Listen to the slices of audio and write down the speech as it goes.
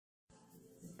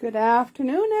Good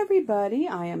afternoon, everybody.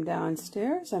 I am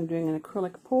downstairs. I'm doing an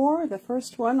acrylic pour, the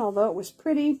first one, although it was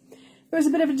pretty. It was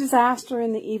a bit of a disaster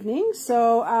in the evening,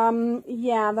 so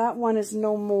yeah, that one is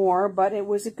no more, but it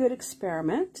was a good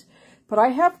experiment. But I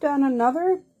have done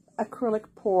another acrylic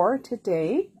pour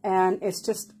today, and it's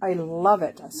just, I love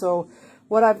it. So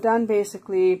what I've done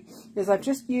basically is I've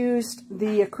just used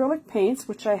the acrylic paints,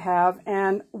 which I have,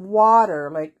 and water.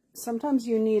 Like sometimes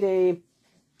you need a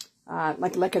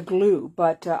like a glue,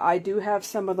 but I do have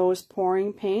some of those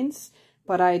pouring paints,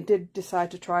 but I did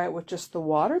decide to try it with just the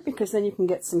water because then you can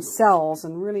get some cells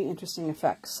and really interesting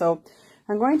effects. So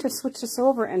I'm going to switch this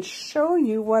over and show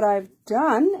you what I've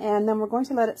done, and then we're going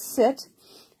to let it sit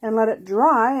and let it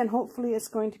dry, and hopefully it's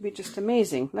going to be just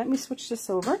amazing. Let me switch this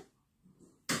over.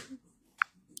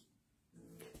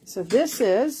 So this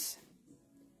is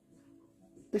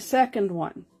the second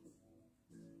one.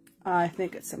 I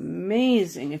think it's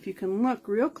amazing. If you can look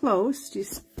real close, do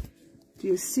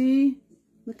you see?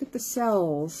 Look at the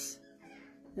cells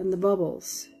and the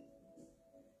bubbles.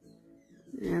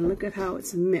 And look at how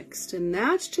it's mixed. And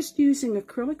that's just using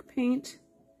acrylic paint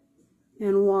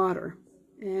and water.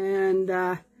 And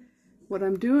what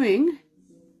I'm doing,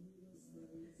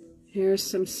 here's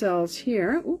some cells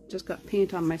here. Ooh, just got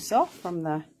paint on myself from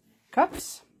the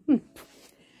cups.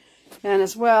 And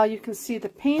as well, you can see the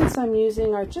paints I'm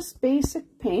using are just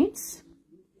basic paints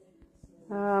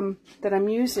that I'm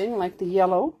using, like the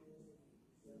yellow,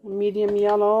 medium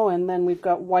yellow, and then we've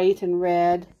got white and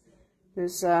red.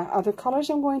 There's other colors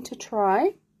I'm going to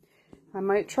try. I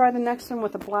might try the next one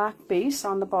with a black base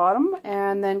on the bottom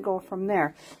and then go from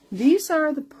there. These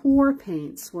are the pour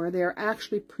paints where they're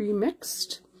actually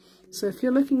pre-mixed. So if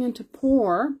you're looking into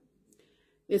pour,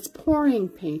 it's pouring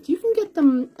paint. You can get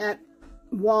them at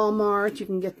Walmart, you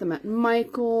can get them at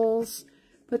Michael's,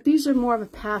 but these are more of a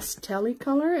pastel-y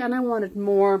color, and I wanted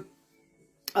more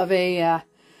of a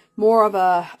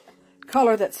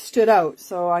color that stood out,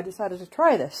 so I decided to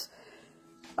try this.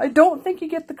 I don't think you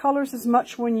get the colors as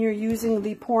much when you're using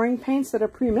the pouring paints that are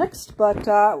pre-mixed, but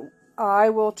I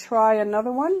will try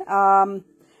another one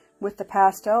with the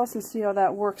pastels and see how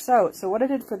that works out. So what I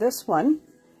did for this one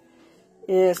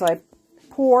is I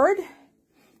poured,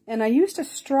 and I used a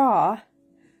straw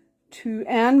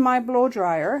and my blow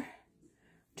dryer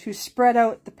to spread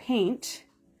out the paint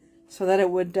so that it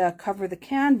would cover the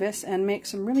canvas and make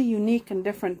some really unique and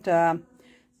different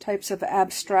types of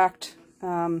abstract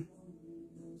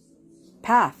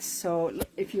paths. So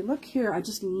if you look here, I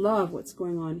just love what's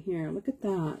going on here. Look at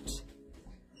that.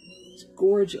 It's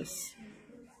gorgeous.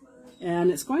 And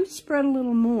it's going to spread a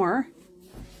little more,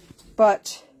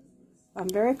 but I'm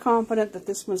very confident that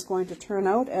this one's going to turn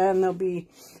out, and there'll be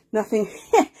nothing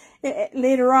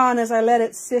later on as I let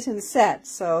it sit and set.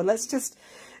 So let's just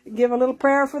give a little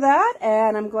prayer for that,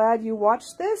 and I'm glad you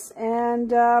watched this,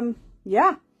 and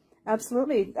yeah,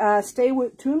 absolutely. Stay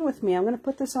tuned with me. I'm going to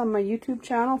put this on my YouTube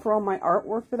channel for all my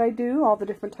artwork that I do, all the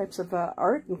different types of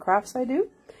art and crafts I do.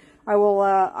 I will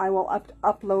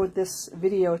upload this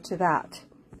video to that.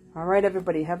 All right,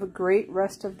 everybody, have a great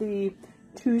rest of the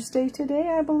Tuesday today,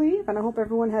 I believe, and I hope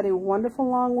everyone had a wonderful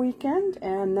long weekend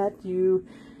and that you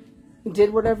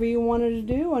did whatever you wanted to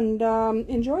do and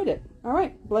enjoyed it. All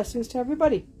right, blessings to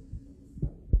everybody.